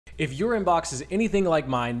If your inbox is anything like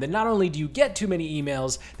mine, then not only do you get too many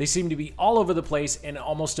emails, they seem to be all over the place and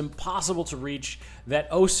almost impossible to reach that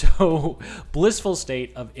oh so blissful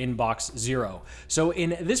state of inbox zero. So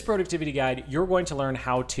in this productivity guide, you're going to learn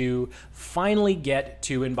how to finally get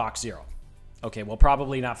to inbox zero. Okay, well,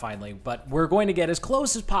 probably not finally, but we're going to get as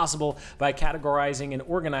close as possible by categorizing and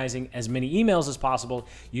organizing as many emails as possible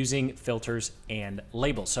using filters and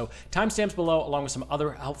labels. So timestamps below, along with some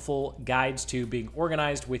other helpful guides to being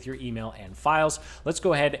organized with your email and files. Let's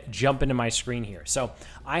go ahead, jump into my screen here. So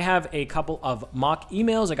I have a couple of mock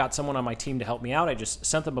emails. I got someone on my team to help me out. I just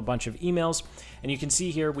sent them a bunch of emails, and you can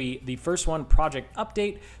see here, the first one, project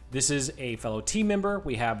update. This is a fellow team member.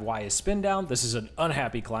 We have why is spin down. This is an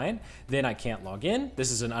unhappy client. Then I can't log in.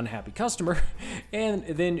 This is an unhappy customer. And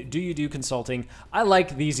then do you do consulting? I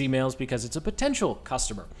like these emails because it's a potential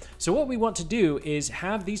customer. So what we want to do is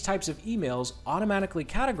have these types of emails automatically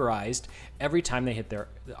categorized every time they hit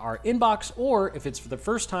our inbox, or if it's for the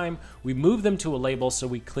first time, we move them to a label so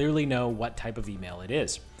we clearly know what type of email it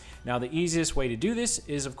is. Now, the easiest way to do this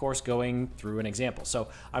is, of course, going through an example. So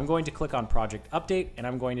I'm going to click on Project Update, and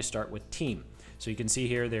I'm going to start with Team. So you can see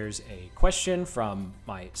here there's a question from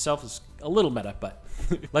myself. It's a little meta, but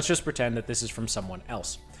let's just pretend that this is from someone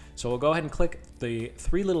else. So we'll go ahead and click the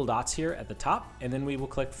three little dots here at the top, and then we will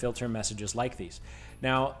click Filter Messages like these.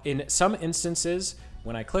 Now, in some instances,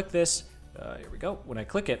 when I click this, here we go. When I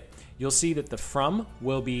click it, you'll see that the from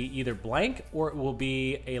will be either blank or it will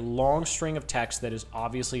be a long string of text that is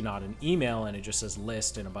obviously not an email and it just says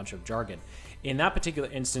list and a bunch of jargon. In that particular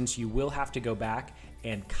instance, you will have to go back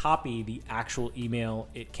and copy the actual email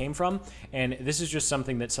it came from. And this is just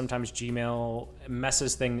something that sometimes Gmail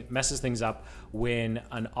messes things up when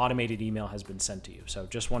an automated email has been sent to you. So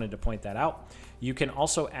just wanted to point that out. You can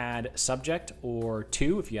also add subject or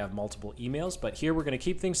to if you have multiple emails, but here we're going to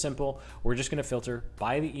keep things simple. We're just going to filter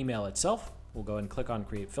by the email itself. We'll go and click on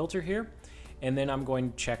create filter here. And then I'm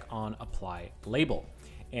going to check on apply label.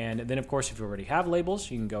 And then, of course, if you already have labels,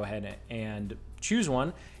 you can go ahead and choose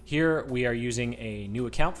one. Here we are using a new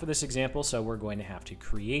account for this example, so we're going to have to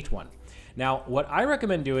create one. Now, what I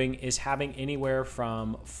recommend doing is having anywhere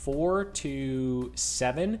from 4 to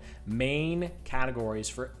 7 main categories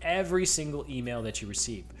for every single email that you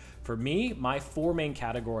receive. For me, my 4 main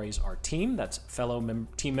categories are team, that's fellow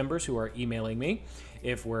team members who are emailing me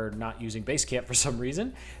if we're not using Basecamp for some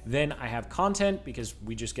reason. Then I have content because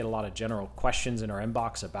we just get a lot of general questions in our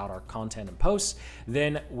inbox about our content and posts.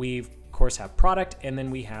 Then we've of course have product, and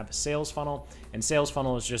then we have sales funnel, and sales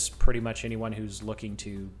funnel is just pretty much anyone who's looking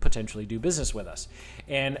to potentially do business with us.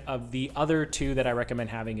 And of the other 2 that I recommend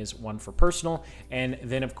having is one for personal, and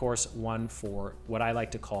then of course one for what I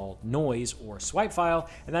like to call noise or swipe file,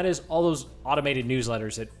 and that is all those automated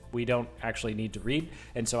newsletters that we don't actually need to read,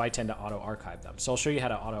 and so I tend to auto archive them. So I'll show you how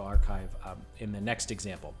to auto archive in the next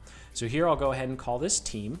example. So here I'll go ahead and call this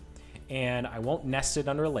team, and I won't nest it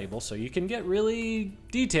under a label, so you can get really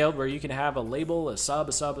detailed where you can have a label, a sub,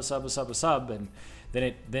 a sub, a sub, a sub, a sub, and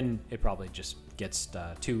then it probably just gets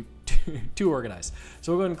too organized.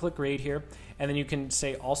 So we'll go ahead and click create here, and then you can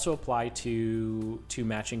say also apply to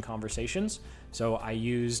matching conversations. So I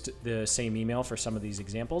used the same email for some of these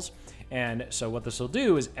examples, and so what this will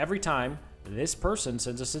do is every time this person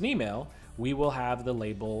sends us an email, we will have the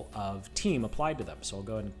label of team applied to them. So I'll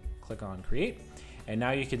go ahead and click on create. And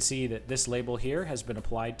now you can see that this label here has been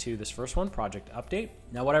applied to this first one, project update.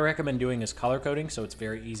 Now what I recommend doing is color coding, so it's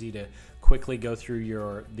very easy to quickly go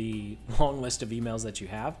through the long list of emails that you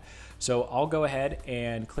have. So I'll go ahead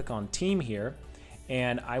and click on team here,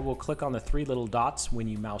 and I will click on the 3 little dots when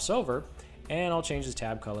you mouse over, and I'll change the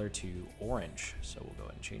tab color to orange. So we'll go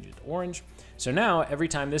ahead and change it to orange. So now every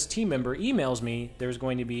time this team member emails me, there's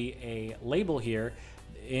going to be a label here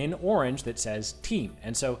in orange that says team.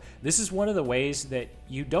 And so this is one of the ways that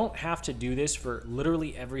you don't have to do this for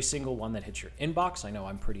literally every single one that hits your inbox. I know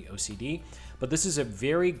I'm pretty OCD, but this is a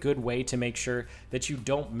very good way to make sure that you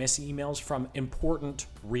don't miss emails from important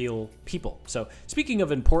real people. So speaking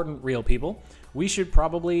of important real people, we should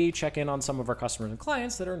probably check in on some of our customers and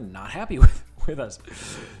clients that are not happy with us.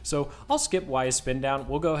 So I'll skip why is spin down.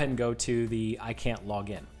 We'll go ahead and go to the I can't log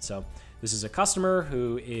in. So this is a customer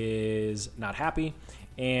who is not happy,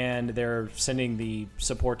 and they're sending the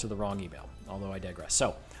support to the wrong email, although I digress.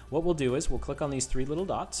 So what we'll do is we'll click on these 3 little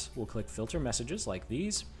dots. We'll click filter messages like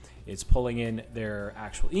these. It's pulling in their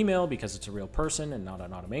actual email because it's a real person and not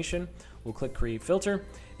an automation. We'll click create filter,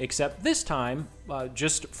 except this time,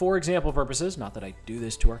 just for example purposes, not that I do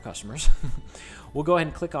this to our customers, we'll go ahead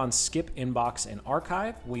and click on skip inbox and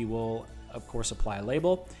archive. We will, of course, apply a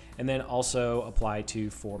label, and then also apply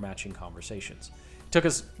to 4 matching conversations.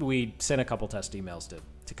 We sent a couple test emails to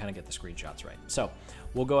to kind of get the screenshots right. So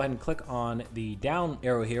we'll go ahead and click on the down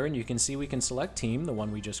arrow here, and you can see we can select team, the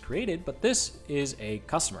one we just created, but this is a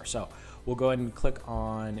customer. So we'll go ahead and click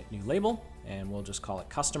on new label, and we'll just call it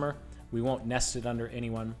customer. We won't nest it under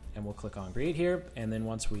anyone, and we'll click on create here. And then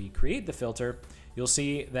once we create the filter, you'll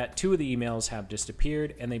see that 2 of the emails have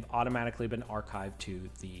disappeared and they've automatically been archived to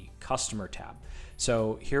the customer tab.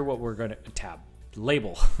 So here what we're going to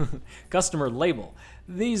label, customer label.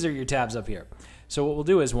 These are your tabs up here. So what we'll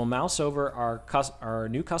do is we'll mouse over our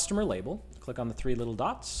new customer label, click on the 3 little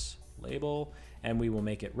dots, label, and we will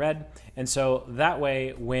make it red. And so that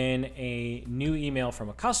way, when a new email from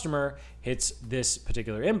a customer hits this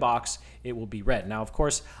particular inbox, it will be red. Now, of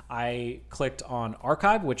course, I clicked on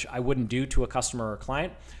archive, which I wouldn't do to a customer or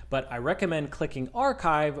client, but I recommend clicking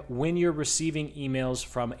archive when you're receiving emails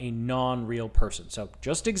from a non-real person. So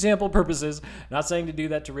just example purposes, not saying to do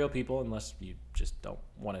that to real people unless you just don't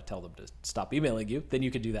want to tell them to stop emailing you, then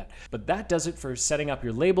you could do that. But that does it for setting up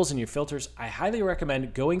your labels and your filters. I highly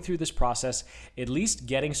recommend going through this process, at least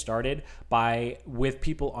getting started with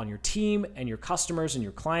people on your team and your customers and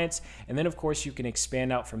your clients. And then of course you can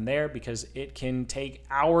expand out from there, because it can take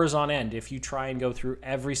hours on end if you try and go through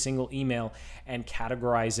every single email and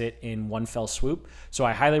categorize it in one fell swoop. So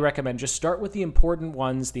I highly recommend just start with the important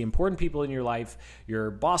ones, the important people in your life,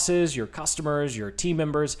 your bosses, your customers, your team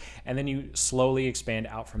members, and then you slowly expand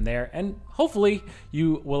out from there. And hopefully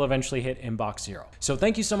you will eventually hit inbox 0. So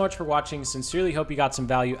thank you so much for watching. Sincerely hope you got some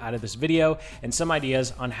value out of this video and some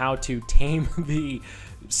ideas on how to tame the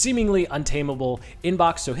seemingly untamable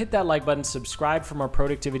inbox. So hit that like button, subscribe for more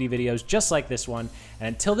productivity videos just like this one.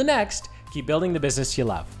 And until the next, keep building the business you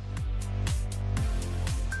love.